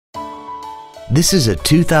This is a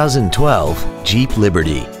 2012 Jeep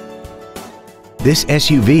Liberty. This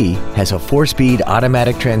SUV has a 4-speed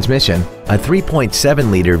automatic transmission, a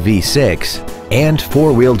 3.7-liter V6, and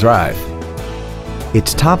 4-wheel drive.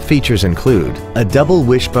 Its top features include a double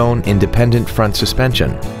wishbone independent front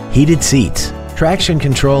suspension, heated seats, traction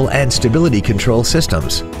control and stability control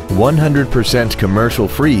systems, 100%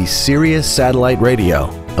 commercial-free Sirius satellite radio,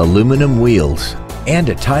 aluminum wheels, and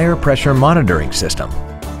a tire pressure monitoring system.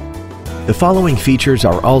 The following features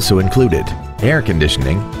are also included: air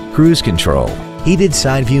conditioning, cruise control, heated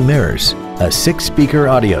side view mirrors, a 6-speaker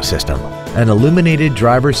audio system, an illuminated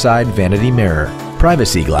driver's side vanity mirror,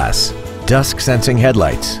 privacy glass, dusk sensing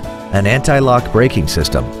headlights, an anti-lock braking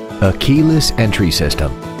system, a keyless entry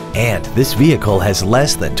system, and this vehicle has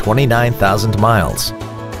less than 29,000 miles.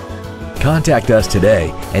 Contact us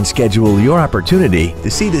today and schedule your opportunity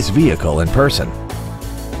to see this vehicle in person.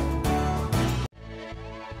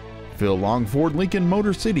 Phil Long Ford Lincoln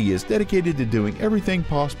Motor City is dedicated to doing everything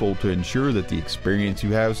possible to ensure that the experience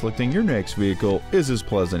you have selecting your next vehicle is as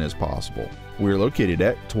pleasant as possible. We're located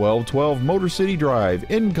at 1212 Motor City Drive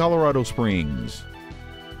in Colorado Springs.